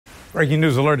Breaking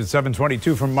news alert at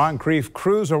 7:22 from Moncrief.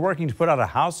 Crews are working to put out a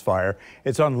house fire.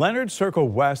 It's on Leonard Circle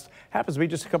West. Happens to be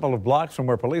just a couple of blocks from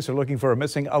where police are looking for a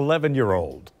missing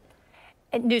 11-year-old.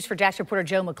 News for Jax reporter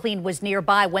Joe McLean was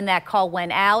nearby when that call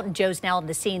went out, and Joe's now on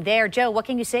the scene there. Joe, what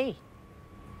can you see?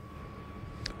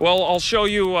 Well, I'll show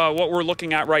you what we're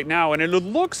looking at right now, and it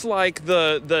looks like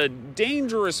the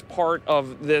dangerous part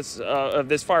of this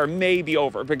fire may be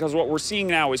over, because what we're seeing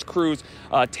now is crews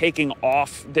taking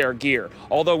off their gear.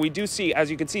 Although we do see,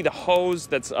 as you can see, the hose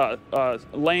that's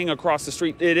laying across the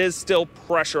street, it is still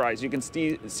pressurized. You can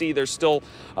see there's still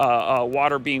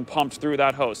water being pumped through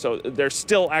that hose, so there's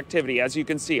still activity. As you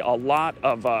can see, a lot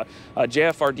of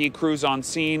JFRD crews on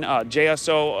scene.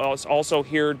 JSO is also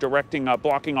here directing,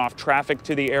 blocking off traffic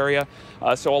to the area.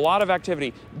 So a lot of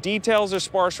activity. Details are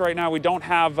sparse right now. We don't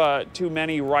have too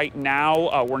many right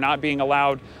now. We're not being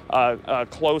allowed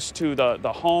close to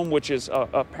the home, which is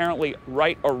apparently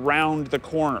right around the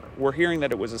corner. We're hearing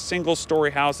that it was a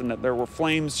single-story house and that there were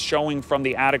flames showing from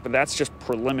the attic, but that's just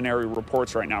preliminary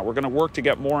reports right now. We're going to work to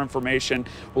get more information.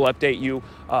 We'll update you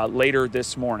later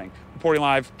this morning. Reporting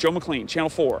live, Joe McLean, Channel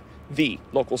 4, the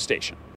local station.